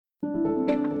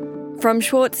From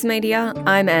Schwartz Media,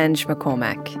 I'm Ange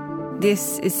McCormack.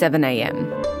 This is 7am.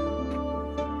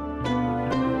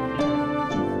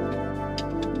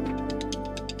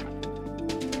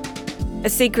 A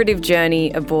secretive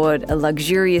journey aboard a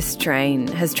luxurious train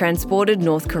has transported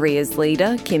North Korea's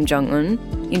leader, Kim Jong-Un,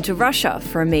 into Russia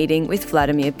for a meeting with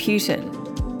Vladimir Putin.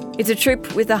 It's a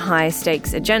trip with a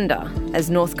high-stakes agenda, as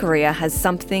North Korea has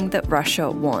something that Russia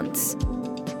wants: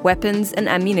 weapons and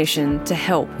ammunition to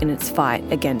help in its fight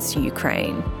against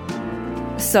Ukraine.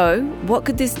 So, what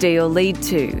could this deal lead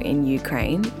to in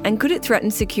Ukraine, and could it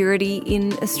threaten security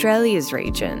in Australia's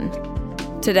region?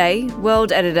 Today,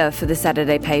 world editor for the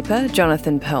Saturday paper,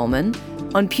 Jonathan Perlman,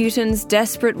 on Putin's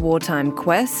desperate wartime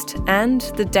quest and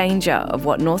the danger of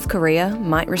what North Korea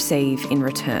might receive in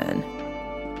return.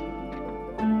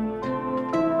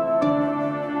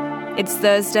 It's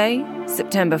Thursday,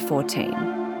 September 14.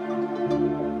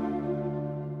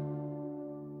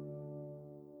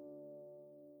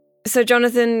 So,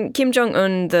 Jonathan, Kim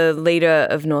Jong-un, the leader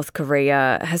of North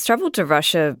Korea, has travelled to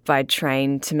Russia by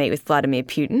train to meet with Vladimir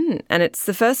Putin, and it's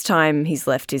the first time he's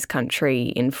left his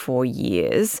country in 4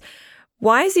 years.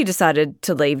 Why has he decided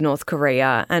to leave North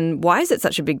Korea, and why is it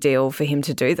such a big deal for him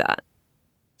to do that?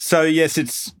 So, yes,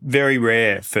 it's very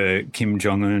rare for Kim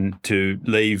Jong-un to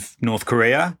leave North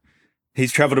Korea.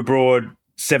 He's travelled abroad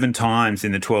 7 times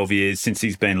in the 12 years since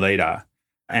he's been leader,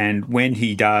 and when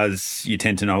he does, you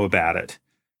tend to know about it.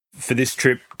 For this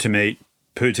trip to meet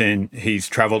Putin, he's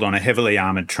travelled on a heavily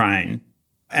armoured train.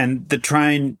 And the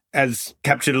train has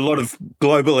captured a lot of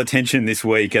global attention this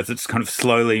week as it's kind of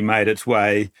slowly made its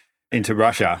way into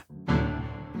Russia.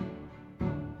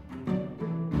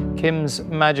 Kim's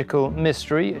magical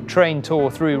mystery train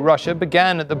tour through Russia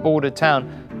began at the border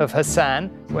town of Hassan,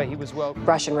 where he was welcomed.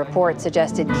 Russian reports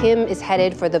suggested Kim is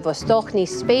headed for the Vostochny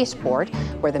spaceport,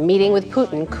 where the meeting with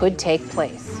Putin could take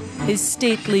place. His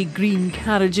stately green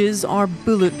carriages are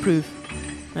bulletproof,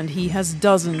 and he has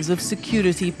dozens of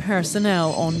security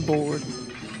personnel on board.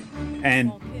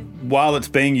 And while it's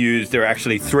being used, there are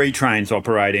actually 3 trains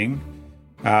operating.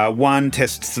 One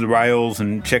tests the rails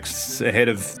and checks ahead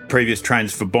of previous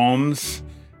trains for bombs.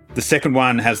 The second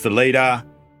one has the leader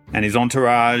and his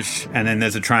entourage, and then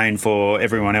there's a train for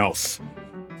everyone else.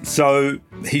 So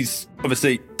he's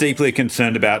obviously deeply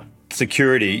concerned about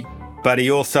security, but he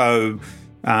also,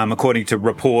 according to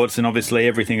reports, and obviously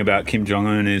everything about Kim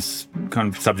Jong-un is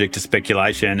kind of subject to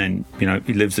speculation, and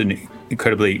he lives an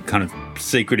incredibly kind of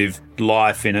secretive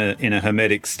life in a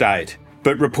hermetic state.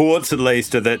 But reports, at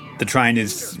least, are that the train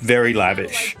is very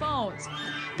lavish.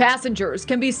 Passengers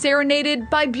can be serenaded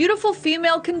by beautiful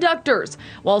female conductors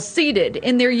while seated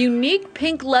in their unique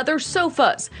pink leather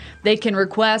sofas. They can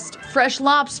request fresh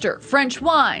lobster, French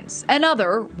wines, and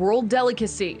other world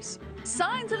delicacies.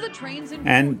 Signs of the train's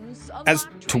importance. And as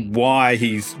to why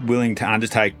he's willing to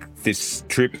undertake this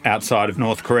trip outside of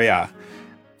North Korea,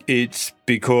 it's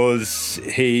because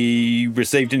he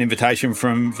received an invitation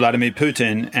from Vladimir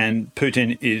Putin, and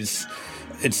Putin is,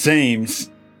 it seems,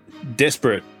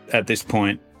 desperate at this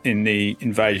point in the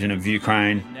invasion of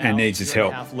Ukraine and needs his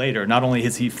help. Later, not only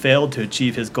has he failed to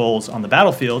achieve his goals on the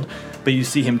battlefield, but you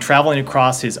see him traveling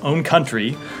across his own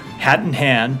country, hat in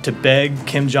hand, to beg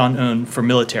Kim Jong-un for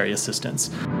military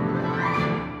assistance.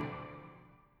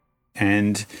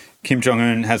 And Kim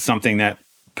Jong-un has something that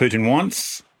Putin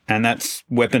wants, and that's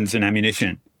weapons and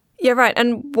ammunition. Yeah, right.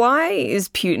 And why is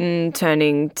Putin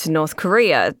turning to North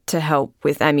Korea to help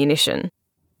with ammunition?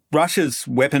 Russia's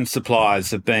weapons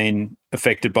supplies have been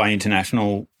affected by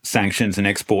international sanctions and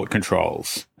export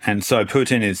controls, and so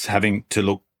Putin is having to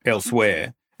look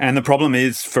elsewhere. And the problem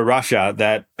is for Russia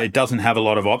that it doesn't have a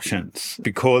lot of options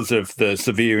because of the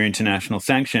severe international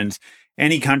sanctions.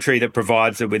 Any country that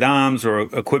provides it with arms or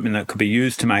equipment that could be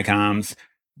used to make arms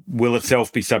will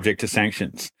itself be subject to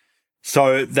sanctions.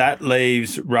 So that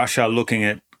leaves Russia looking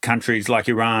at countries like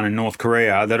Iran and North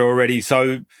Korea that are already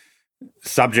so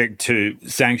subject to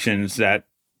sanctions that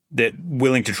they're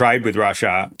willing to trade with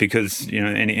Russia because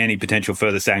any potential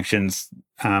further sanctions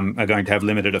are going to have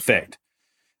limited effect.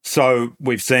 So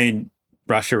we've seen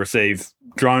Russia receive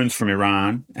drones from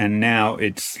Iran, and now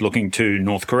it's looking to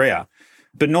North Korea.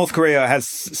 But North Korea has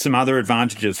some other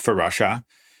advantages for Russia.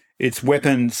 Its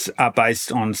weapons are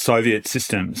based on Soviet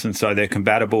systems, and so they're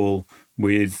compatible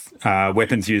with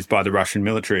weapons used by the Russian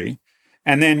military.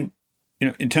 And then,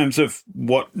 in terms of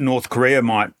what North Korea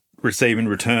might receive in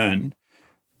return,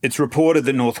 it's reported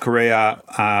that North Korea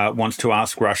wants to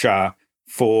ask Russia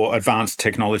for advanced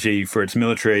technology for its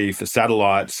military, for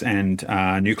satellites and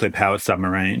nuclear-powered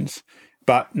submarines.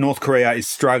 But North Korea is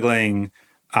struggling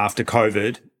after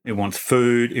COVID It wants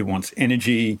food, it wants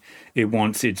energy, it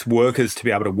wants its workers to be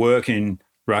able to work in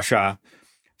Russia.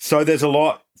 So there's a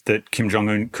lot that Kim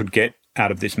Jong-un could get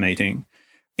out of this meeting.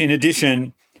 In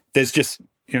addition, there's just,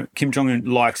 Kim Jong-un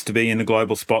likes to be in the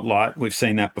global spotlight. We've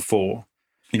seen that before.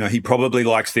 He probably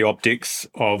likes the optics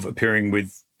of appearing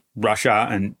with Russia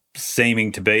and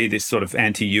seeming to be this sort of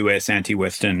anti-US,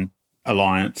 anti-Western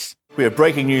alliance. We have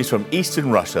breaking news from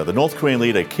eastern Russia. The North Korean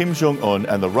leader Kim Jong-un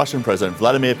and the Russian President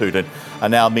Vladimir Putin are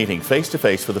now meeting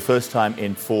face-to-face for the first time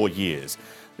in 4 years.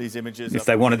 These images. If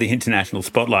they wanted the international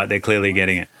spotlight, they're clearly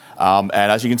getting it. And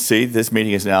as you can see, this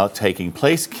meeting is now taking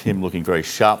place. Kim looking very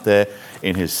sharp there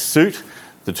in his suit.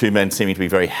 The two men seeming to be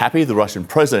very happy. The Russian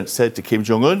president said to Kim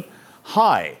Jong-un,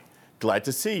 "Hi, glad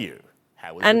to see you.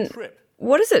 How was your trip?"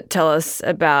 What does it tell us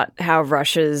about how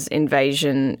Russia's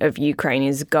invasion of Ukraine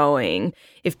is going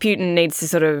if Putin needs to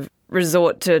sort of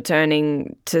resort to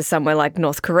turning to somewhere like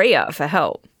North Korea for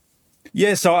help?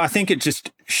 Yeah, so I think it just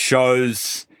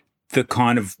shows the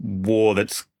kind of war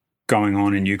that's going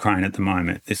on in Ukraine at the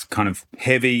moment, this kind of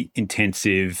heavy,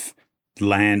 intensive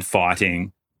land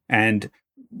fighting. And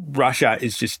Russia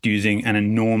is just using an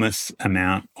enormous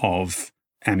amount of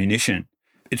ammunition.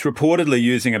 It's reportedly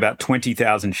using about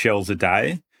 20,000 shells a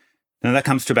day. Now, that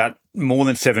comes to about more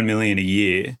than 7 million a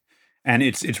year. And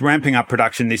it's ramping up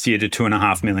production this year to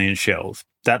 2.5 million shells.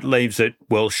 That leaves it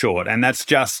well short. And that's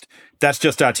just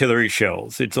artillery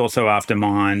shells. It's also after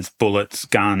mines, bullets,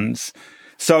 guns.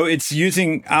 So it's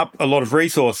using up a lot of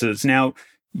resources. Now,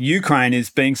 Ukraine is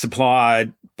being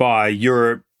supplied by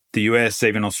Europe, the US,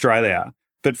 even Australia.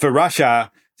 But for Russia,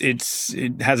 it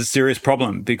has a serious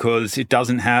problem because it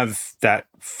doesn't have that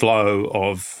flow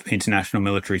of international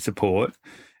military support.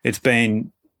 It's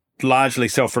been largely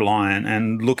self-reliant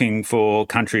and looking for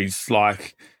countries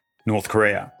like North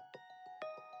Korea.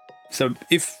 So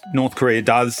if North Korea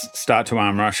does start to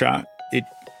arm Russia, it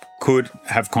could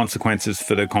have consequences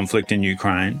for the conflict in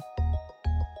Ukraine.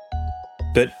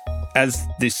 But as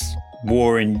this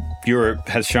war in Europe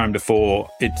has shown before,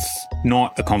 it's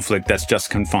not a conflict that's just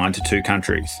confined to two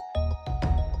countries.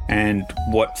 And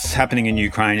what's happening in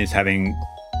Ukraine is having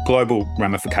global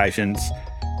ramifications,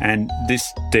 and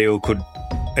this deal could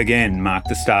again mark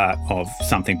the start of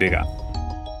something bigger.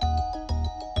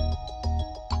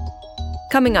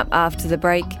 Coming up after the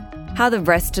break, how the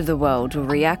rest of the world will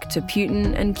react to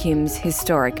Putin and Kim's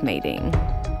historic meeting.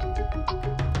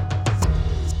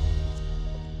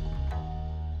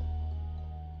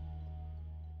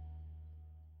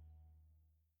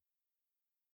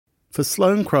 For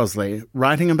Sloane Crosley,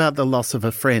 writing about the loss of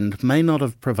a friend may not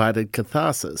have provided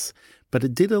catharsis, but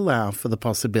it did allow for the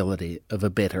possibility of a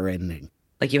better ending.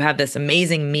 Like, you have this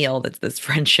amazing meal that's this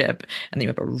friendship, and then you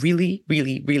have a really,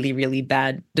 really, really, really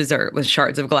bad dessert with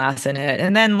shards of glass in it.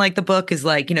 And then, like, the book is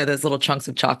like, those little chunks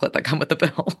of chocolate that come with the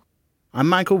bill. I'm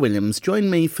Michael Williams. Join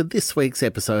me for this week's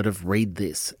episode of Read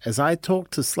This as I talk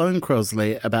to Sloane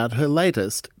Crosley about her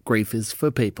latest, Grief is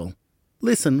for People.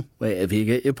 Listen wherever you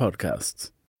get your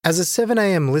podcasts. As a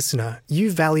 7am listener, you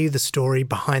value the story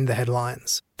behind the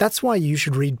headlines. That's why you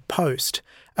should read Post,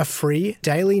 a free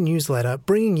daily newsletter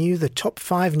bringing you the top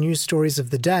 5 news stories of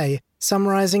the day,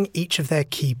 summarising each of their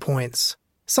key points.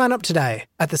 Sign up today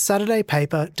at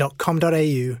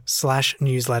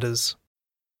thesaturdaypaper.com.au/newsletters.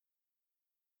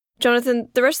 Jonathan,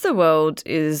 the rest of the world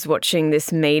is watching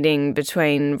this meeting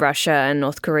between Russia and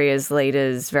North Korea's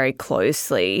leaders very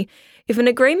closely. If an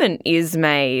agreement is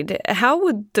made, how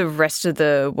would the rest of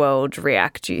the world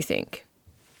react, do you think?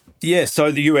 Yeah,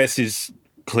 so the US is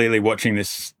clearly watching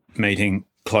this meeting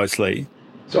closely.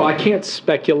 So I can't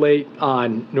speculate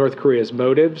on North Korea's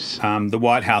motives. The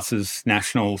White House's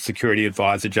National Security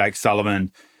Advisor, Jake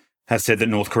Sullivan, has said that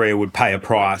North Korea would pay a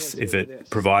price if it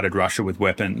provided Russia with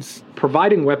weapons.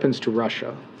 Providing weapons to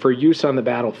Russia for use on the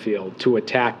battlefield to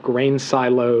attack grain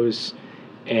silos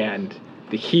and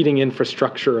the heating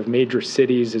infrastructure of major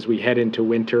cities as we head into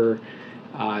winter,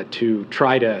 to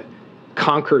try to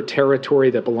conquer territory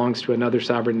that belongs to another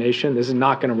sovereign nation. This is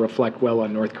not going to reflect well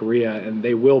on North Korea, and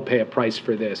they will pay a price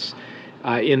for this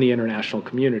in the international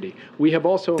community. We have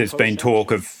also... There's been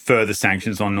talk of further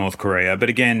sanctions on North Korea, but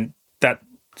again, that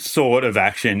sort of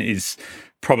action is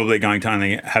probably going to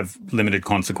only have limited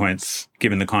consequence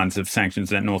given the kinds of sanctions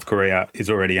that North Korea is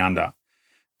already under.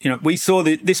 We saw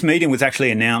that this meeting was actually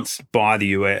announced by the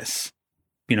US.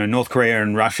 North Korea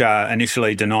and Russia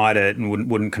initially denied it and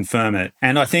wouldn't confirm it.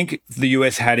 And I think the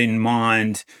US had in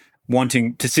mind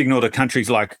wanting to signal to countries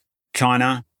like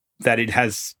China that it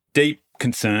has deep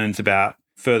concerns about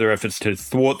further efforts to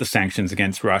thwart the sanctions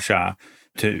against Russia,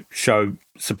 to show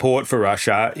support for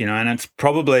Russia, and it's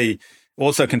probably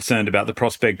also concerned about the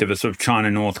prospect of a sort of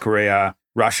China-North Korea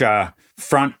Russia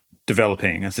front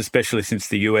developing, especially since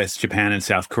the US, Japan and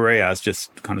South Korea has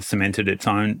just kind of cemented its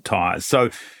own ties. So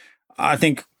I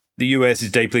think the US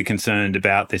is deeply concerned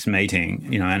about this meeting,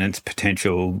 and its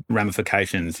potential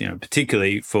ramifications,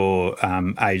 particularly for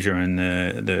Asia and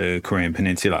the Korean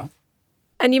Peninsula.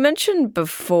 And you mentioned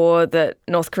before that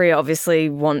North Korea obviously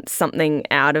wants something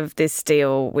out of this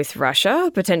deal with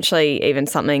Russia, potentially even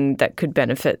something that could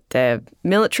benefit their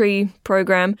military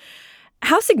program.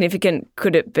 How significant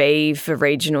could it be for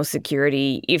regional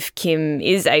security if Kim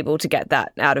is able to get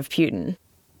that out of Putin?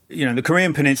 The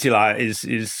Korean Peninsula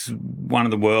is one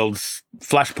of the world's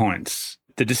flashpoints.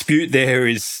 The dispute there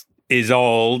is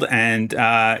old and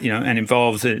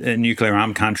involves a nuclear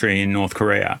armed country in North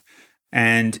Korea.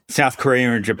 And South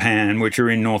Korea and Japan, which are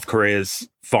in North Korea's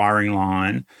firing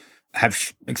line,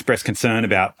 have expressed concern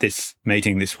about this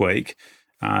meeting this week.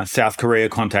 South Korea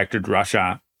contacted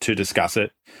Russia to discuss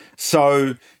it.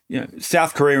 So,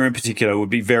 South Korea in particular would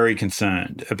be very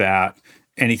concerned about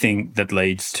anything that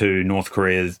leads to North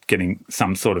Korea getting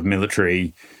some sort of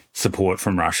military support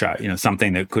from Russia,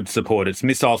 something that could support its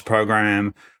missiles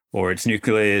program or its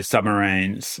nuclear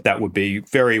submarines. That would be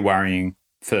very worrying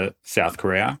for South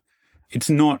Korea. It's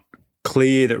not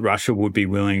clear that Russia would be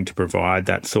willing to provide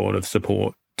that sort of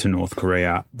support to North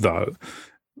Korea, though.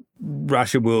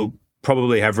 Russia will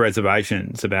probably have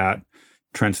reservations about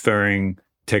transferring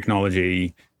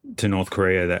technology to North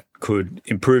Korea that could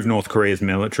improve North Korea's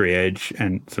military edge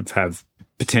and sort of have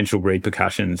potential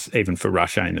repercussions even for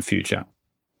Russia in the future.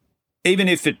 Even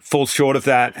if it falls short of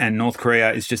that and North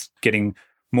Korea is just getting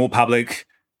more public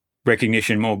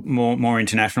recognition, more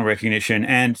international recognition,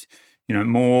 and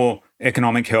more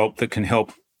economic help that can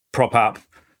help prop up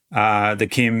the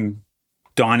Kim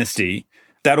dynasty,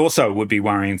 that also would be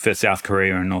worrying for South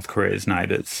Korea and North Korea's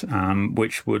neighbours,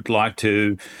 which would like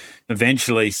to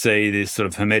eventually see this sort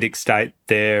of hermetic state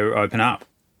there open up.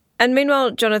 And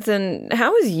meanwhile, Jonathan,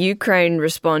 how is Ukraine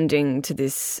responding to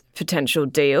this potential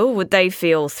deal? Would they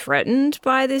feel threatened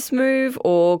by this move,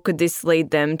 or could this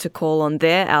lead them to call on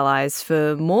their allies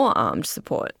for more armed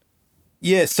support?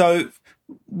 Yeah, so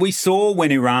we saw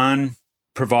when Iran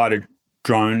provided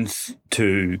drones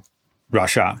to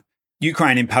Russia,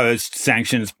 Ukraine imposed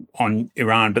sanctions on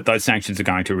Iran, but those sanctions are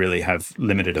going to really have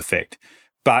limited effect.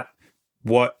 But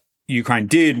what Ukraine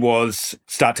did was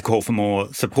start to call for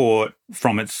more support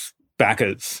from its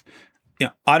backers.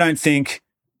 I don't think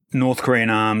North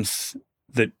Korean arms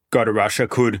that go to Russia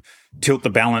could tilt the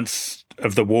balance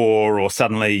of the war or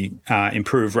suddenly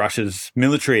improve Russia's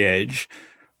military edge.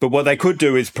 But what they could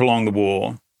do is prolong the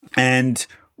war. And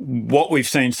what we've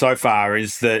seen so far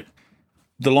is that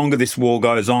the longer this war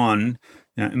goes on,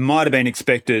 it might have been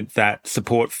expected that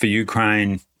support for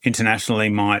Ukraine internationally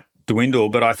might dwindle,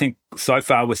 but I think so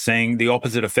far we're seeing the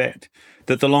opposite effect,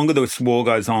 that the longer this war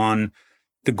goes on,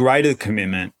 the greater the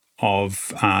commitment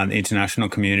of the international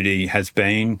community has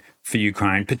been for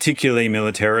Ukraine, particularly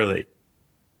militarily.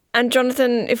 And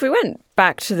Jonathan, if we went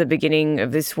back to the beginning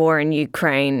of this war in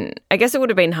Ukraine, I guess it would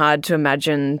have been hard to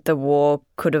imagine the war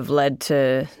could have led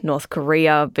to North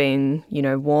Korea being,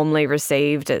 warmly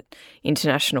received at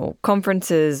international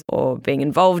conferences or being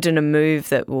involved in a move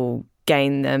that will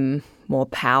gain them more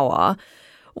power.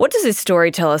 What does this story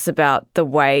tell us about the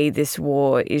way this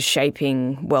war is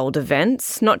shaping world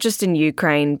events, not just in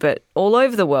Ukraine, but all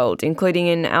over the world, including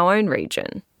in our own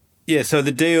region? Yeah, so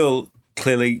the deal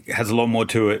clearly has a lot more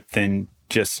to it than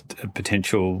just a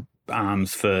potential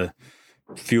arms for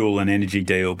fuel and energy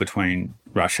deal between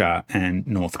Russia and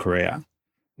North Korea.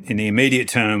 In the immediate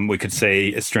term, we could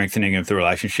see a strengthening of the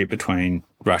relationship between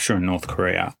Russia and North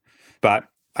Korea. But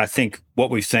I think what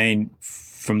we've seen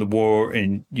from the war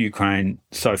in Ukraine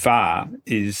so far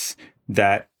is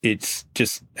that it's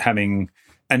just having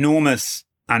enormous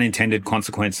unintended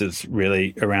consequences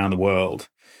really around the world.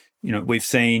 We've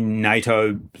seen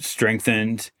NATO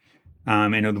strengthened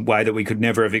in a way that we could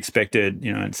never have expected.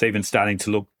 It's even starting to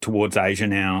look towards Asia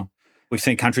now. We've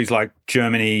seen countries like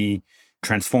Germany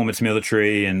transform its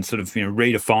military and sort of,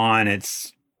 redefine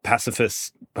its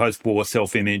pacifist post-war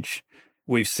self-image.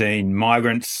 We've seen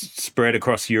migrants spread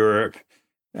across Europe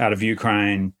out of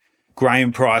Ukraine,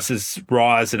 grain prices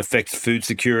rise that affects food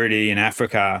security in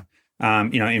Africa,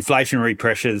 inflationary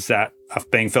pressures that are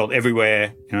being felt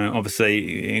everywhere,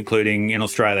 obviously including in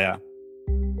Australia.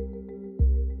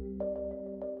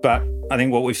 But I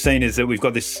think what we've seen is that we've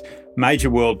got this major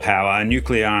world power, a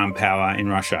nuclear armed power in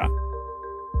Russia,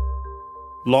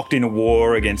 locked in a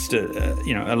war against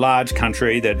a large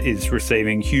country that is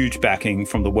receiving huge backing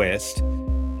from the West.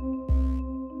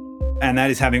 And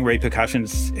that is having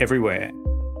repercussions everywhere.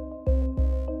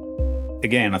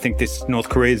 again, I think this North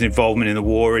Korea's involvement in the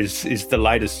war is the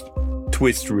latest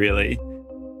twist, really.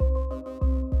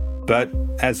 But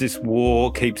as this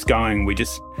war keeps going, we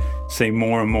just see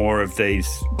more and more of these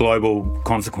global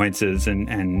consequences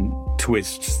and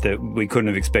twists that we couldn't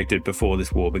have expected before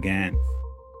this war began.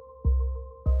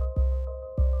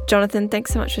 Jonathan,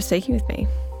 thanks so much for speaking with me.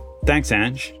 Thanks,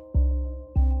 Ange.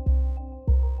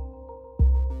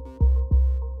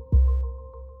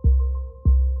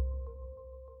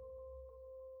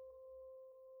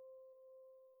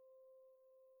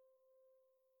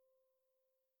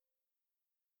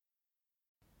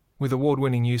 With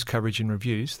award-winning news coverage and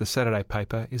reviews, The Saturday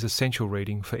Paper is essential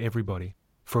reading for everybody.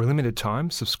 For a limited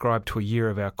time, subscribe to a year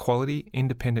of our quality,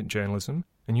 independent journalism,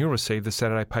 and you'll receive The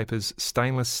Saturday Paper's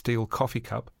stainless steel coffee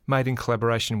cup, made in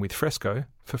collaboration with Fresco,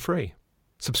 for free.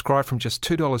 Subscribe from just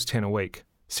 $2.10 a week.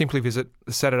 Simply visit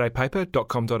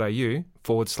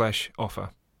thesaturdaypaper.com.au/offer.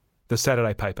 The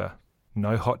Saturday Paper.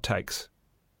 No hot takes.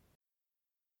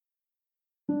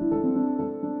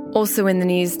 Also in the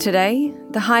news today,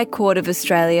 the High Court of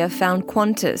Australia found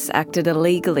Qantas acted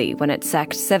illegally when it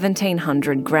sacked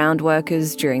 1,700 ground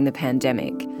workers during the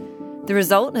pandemic. The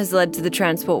result has led to the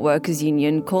Transport Workers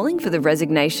Union calling for the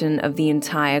resignation of the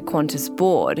entire Qantas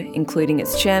board, including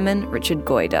its chairman, Richard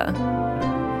Goyder.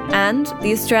 And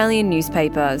the Australian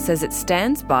newspaper says it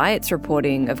stands by its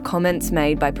reporting of comments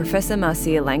made by Professor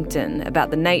Marcia Langton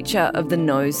about the nature of the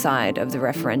no side of the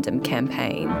referendum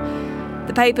campaign.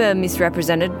 The paper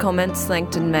misrepresented comments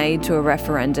Langton made to a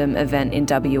referendum event in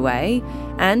WA,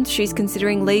 and she's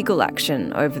considering legal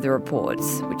action over the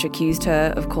reports, which accused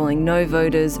her of calling no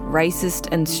voters racist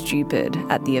and stupid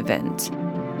at the event.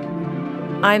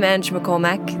 I'm Ange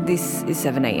McCormack. This is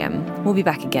 7am. We'll be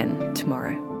back again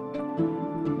tomorrow.